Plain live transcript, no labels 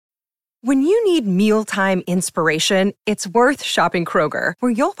When you need mealtime inspiration, it's worth shopping Kroger,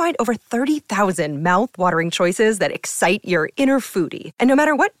 where you'll find over 30,000 mouth-watering choices that excite your inner foodie. And no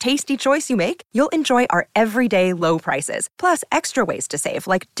matter what tasty choice you make, you'll enjoy our everyday low prices, plus extra ways to save,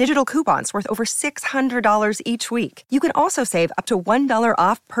 like digital coupons worth over $600 each week. You can also save up to $1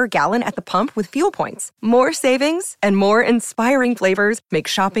 off per gallon at the pump with fuel points. More savings and more inspiring flavors make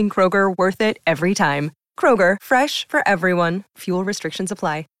shopping Kroger worth it every time. Kroger, fresh for everyone. Fuel restrictions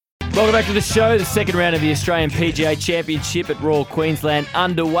apply. Welcome back to the show. The second round of the Australian PGA Championship at Royal Queensland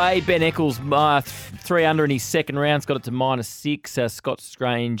underway. Ben Eccles, 3 under in his second round, got it to -6. Scott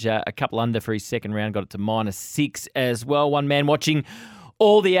Strange, a couple under for his second round, got it to -6 as well. One man watching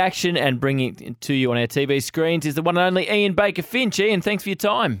all the action and bringing it to you on our TV screens is the one and only Ian Baker Finch. Ian, thanks for your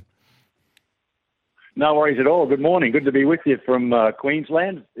time. No worries at all. Good morning. Good to be with you from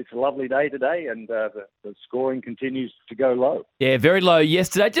Queensland. It's a lovely day today, and the scoring continues to go low. Yeah, very low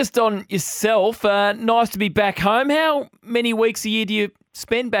yesterday. Just on yourself, nice to be back home. How many weeks a year do you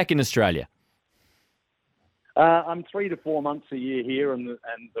spend back in Australia? I'm 3 to 4 months a year here, and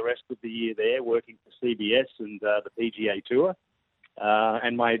the rest of the year there, working for CBS and the PGA Tour.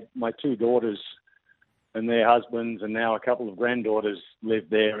 And my two daughters and their husbands, and now a couple of granddaughters live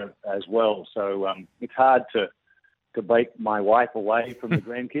there as well. So it's hard to break my wife away from the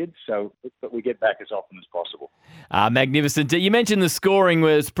grandkids, but we get back as often as possible. Magnificent. You mentioned the scoring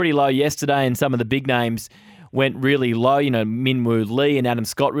was pretty low yesterday, and some of the big names went really low. You know, Min Woo Lee and Adam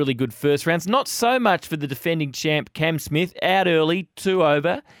Scott, really good first rounds. Not so much for the defending champ, Cam Smith, out early, 2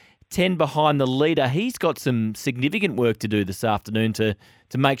 over, 10 behind the leader. He's got some significant work to do this afternoon to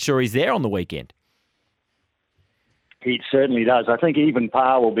make sure he's there on the weekend. He certainly does. I think even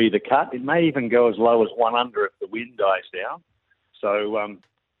par will be the cut. It may even go as low as 1 under if the wind dies down. So,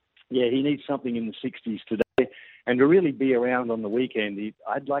 he needs something in the 60s today. And to really be around on the weekend,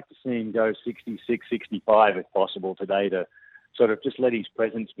 I'd like to see him go 66, 65 if possible today to sort of just let his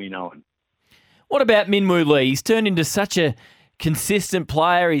presence be known. What about Min Woo Lee? He's turned into such a consistent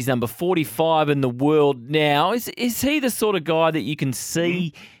player. He's number 45 in the world now. Is he the sort of guy that you can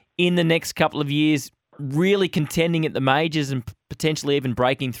see in the next couple of years really contending at the majors and potentially even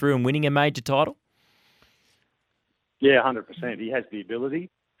breaking through and winning a major title? Yeah, 100%. He has the ability.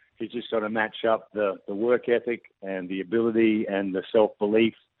 He's just got to match up the work ethic and the ability and the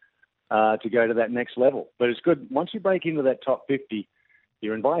self-belief to go to that next level. But it's good. Once you break into that top 50,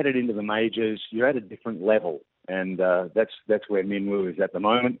 you're invited into the majors. You're at a different level. And that's where Min Woo is at the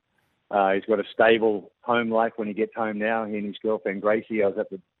moment. He's got a stable home life when he gets home now. He and his girlfriend, Gracie, I was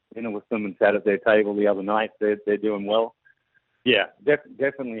at the dinner with them and sat at their table the other night. They're doing well. Yeah,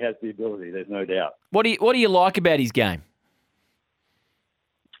 definitely has the ability. There's no doubt. What do you like about his game?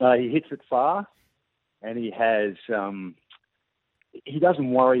 He hits it far, and he has. He doesn't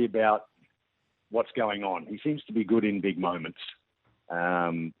worry about what's going on. He seems to be good in big moments.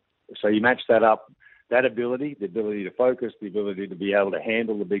 So you match that up, that ability, the ability to focus, the ability to be able to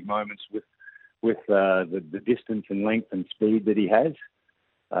handle the big moments with the distance and length and speed that he has.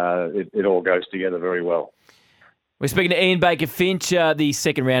 It all goes together very well. We're speaking to Ian Baker Finch, the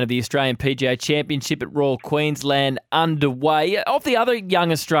second round of the Australian PGA Championship at Royal Queensland underway. Of the other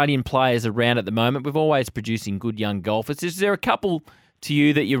young Australian players around at the moment, we're always producing good young golfers. Is there a couple to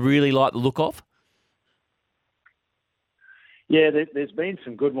you that you really like the look of? Yeah, there's been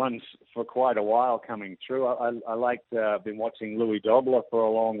some good ones for quite a while coming through. I've been watching Louis Dobler for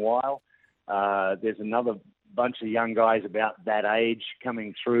a long while. There's another bunch of young guys about that age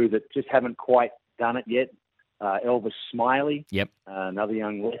coming through that just haven't quite done it yet. Elvis Smiley, yep, another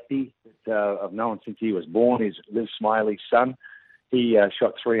young lefty that I've known since he was born, is Liv Smiley's son. He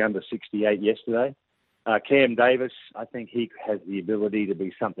shot 3 under 68 yesterday. Cam Davis, I think he has the ability to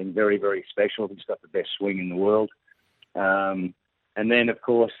be something very, very special. He's got the best swing in the world. And then, of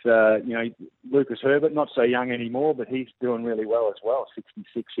course, Lucas Herbert, not so young anymore, but he's doing really well as well.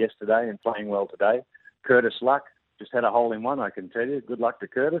 66 yesterday and playing well today. Curtis Luck just had a hole-in-one, I can tell you. Good luck to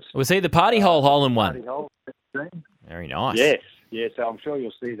Curtis. Was he the party hole-in-one? Party hole. Very nice. Yes. So I'm sure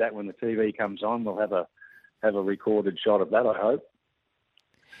you'll see that when the TV comes on. We'll have a recorded shot of that, I hope.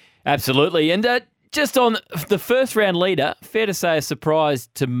 Absolutely. And just on the first round leader, fair to say a surprise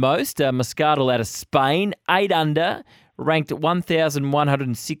to most. Moscatel out of Spain, 8 under, ranked at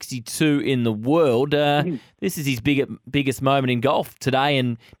 1,162 in the world. This is his biggest moment in golf today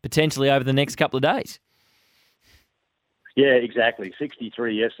and potentially over the next couple of days. Yeah, exactly.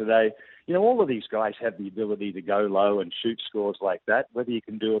 63 yesterday. You know, all of these guys have the ability to go low and shoot scores like that. Whether you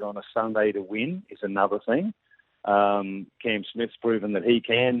can do it on a Sunday to win is another thing. Cam Smith's proven that he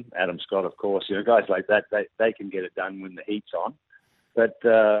can. Adam Scott, of course. You know, guys like that, they can get it done when the heat's on. But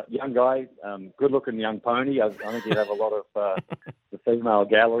young guy, good-looking young pony. I think you'd have a lot of the female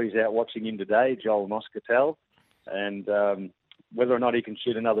galleries out watching him today, Joel Moscatel. And whether or not he can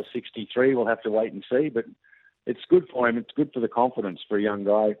shoot another 63, we'll have to wait and see. But it's good for him. It's good for the confidence for a young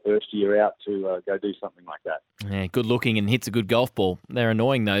guy, first year out, to go do something like that. Yeah, good looking and hits a good golf ball. They're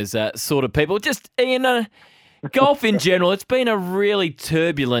annoying, those sort of people. Just, Ian, golf in general, it's been a really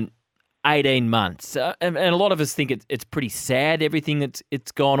turbulent 18 months. And a lot of us think it's pretty sad, everything that's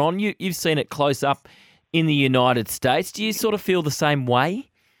it's gone on. You've seen it close up in the United States. Do you sort of feel the same way?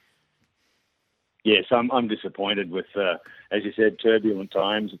 Yes, I'm disappointed with, as you said, turbulent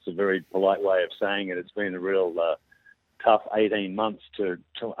times. It's a very polite way of saying it. It's been a real tough 18 months to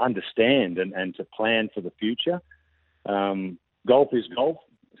understand and to plan for the future. Golf is golf.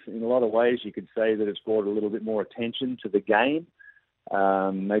 In a lot of ways, you could say that it's brought a little bit more attention to the game,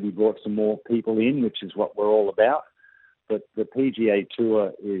 maybe brought some more people in, which is what we're all about. But the PGA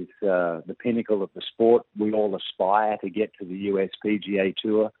Tour is the pinnacle of the sport. We all aspire to get to the US PGA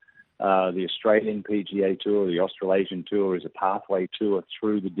Tour. The Australian PGA Tour, the Australasian Tour is a pathway tour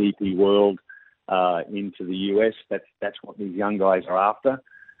through the DP world into the US. That's what these young guys are after.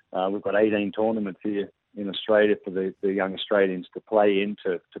 We've got 18 tournaments here in Australia for the young Australians to play in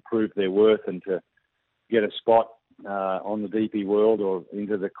to prove their worth and to get a spot on the DP world or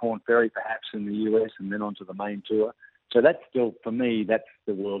into the Corn Ferry perhaps in the US and then onto the main tour. So that's still, for me, that's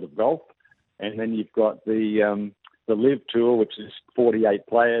the world of golf. And then you've got the Live Tour, which is 48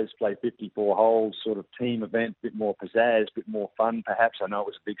 players, play 54 holes, sort of team event, bit more pizzazz, bit more fun perhaps. I know it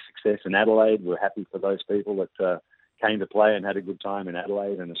was a big success in Adelaide. We're happy for those people that came to play and had a good time in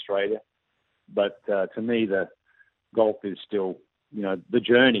Adelaide and Australia. But to me, the golf is still, the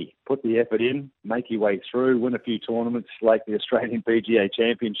journey. Put the effort in, make your way through, win a few tournaments like the Australian PGA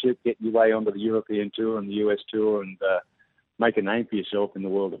Championship, get your way onto the European Tour and the US Tour and make a name for yourself in the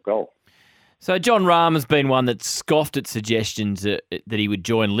world of golf. So Jon Rahm has been one that scoffed at suggestions that he would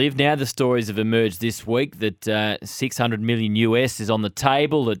join Live. Now the stories have emerged this week that $600 million US is on the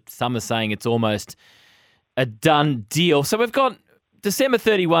table, that some are saying it's almost a done deal. So we've got December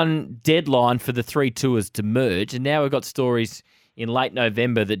 31 deadline for the three tours to merge, and now we've got stories in late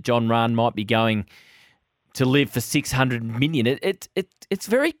November that Jon Rahm might be going to Live for $600 million. It's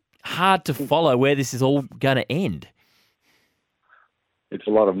very hard to follow where this is all going to end. It's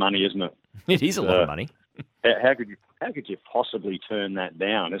a lot of money, isn't it? It is a lot of money. How could you possibly turn that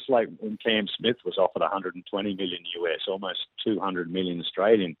down? It's like when Cam Smith was offered $120 million US, almost 200 million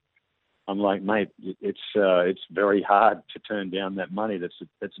Australian. I'm like, mate, it's very hard to turn down that money.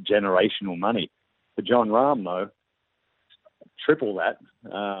 That's generational money. For Jon Rahm, though, triple that,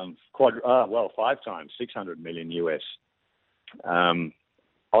 5 times, 600 million US.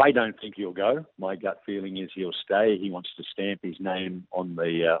 I don't think he'll go. My gut feeling is he'll stay. He wants to stamp his name on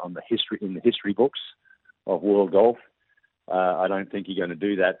the history books of world golf. I don't think he's going to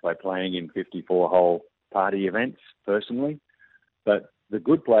do that by playing in 54-hole party events, personally. But the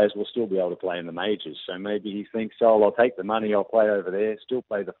good players will still be able to play in the majors. So maybe he thinks, I'll take the money, I'll play over there, still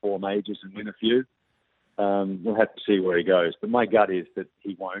play the 4 majors and win a few. We'll have to see where he goes. But my gut is that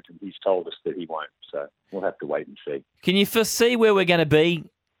he won't, and he's told us that he won't. So we'll have to wait and see. Can you foresee where we're going to be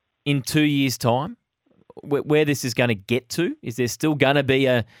in 2 years' time? Where this is going to get to? Is there still going to be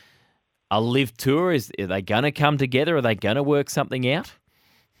a Live Tour? Are they going to come together? Are they going to work something out?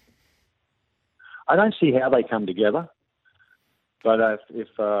 I don't see how they come together. But if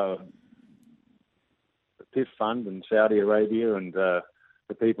the PIF Fund and Saudi Arabia and the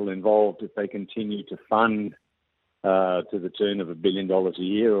people involved, if they continue to fund to the tune of $1 billion a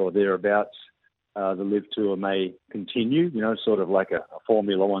year or thereabouts, the Live Tour may continue, sort of like a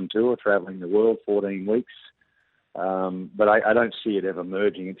Formula One tour, travelling the world 14 weeks. But I don't see it ever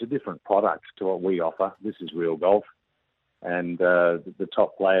merging. It's a different product to what we offer. This is real golf. And the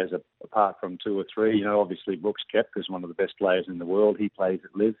top players, apart from 2 or 3, obviously Brooks Koepka is one of the best players in the world. He plays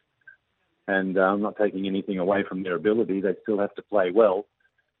at Live. And I'm not taking anything away from their ability. They still have to play well.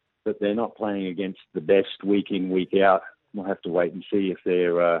 But they're not playing against the best week in, week out. We'll have to wait and see if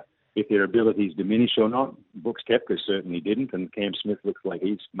their abilities diminish or not. Brooks Koepka certainly didn't, and Cam Smith looks like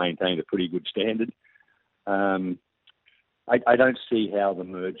he's maintained a pretty good standard. I don't see how the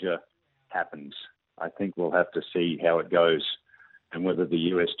merger happens. I think we'll have to see how it goes and whether the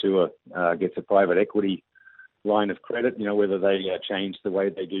US Tour gets a private equity line of credit, whether they change the way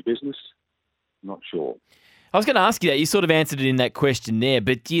they do business. I'm not sure. I was going to ask you that. You sort of answered it in that question there,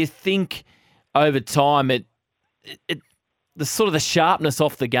 but do you think over time the sort of the sharpness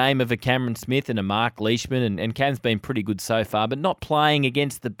off the game of a Cameron Smith and a Mark Leishman, and Cam's been pretty good so far, but not playing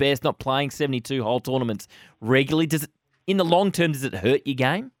against the best, not playing 72-hole tournaments regularly, does in the long term, does it hurt your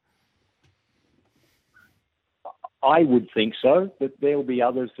game? I would think so, but there will be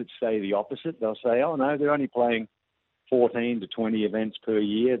others that say the opposite. They'll say, oh, no, they're only playing 14 to 20 events per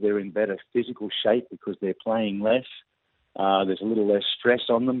year. They're in better physical shape because they're playing less. There's a little less stress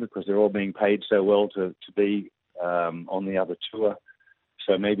on them because they're all being paid so well to be on the other tour.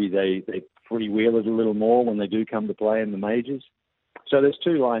 So maybe they freewheel it a little more when they do come to play in the majors. So there's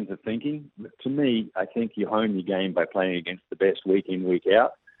two lines of thinking. But to me, I think you hone your game by playing against the best week in, week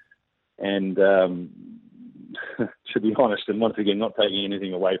out. And to be honest, and once again, not taking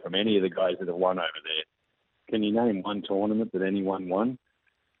anything away from any of the guys that have won over there, can you name one tournament that anyone won?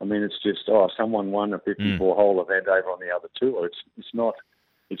 I mean, it's just, someone won a 54-hole event over on the other tour.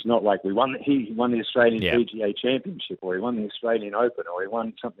 It's not like he won the Australian PGA Championship, or he won the Australian Open, or he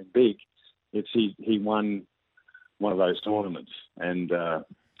won something big. It's he won one of those tournaments. And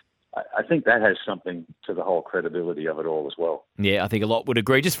I think that has something to the whole credibility of it all as well. Yeah, I think a lot would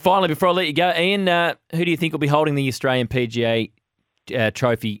agree. Just finally, before I let you go, Ian, who do you think will be holding the Australian PGA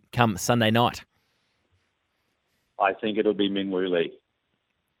trophy come Sunday night? I think it'll be Min Woo Lee.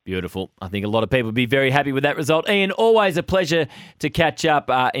 Beautiful. I think a lot of people will be very happy with that result. Ian, always a pleasure to catch up.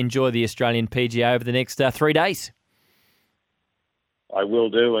 Enjoy the Australian PGA over the next 3 days. I will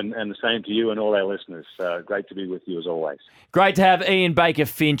do, and the same to you and all our listeners. Great to be with you as always. Great to have Ian Baker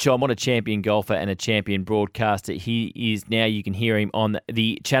Finch on. What a champion golfer and a champion broadcaster he is now. You can hear him on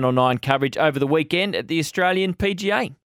the Channel 9 coverage over the weekend at the Australian PGA.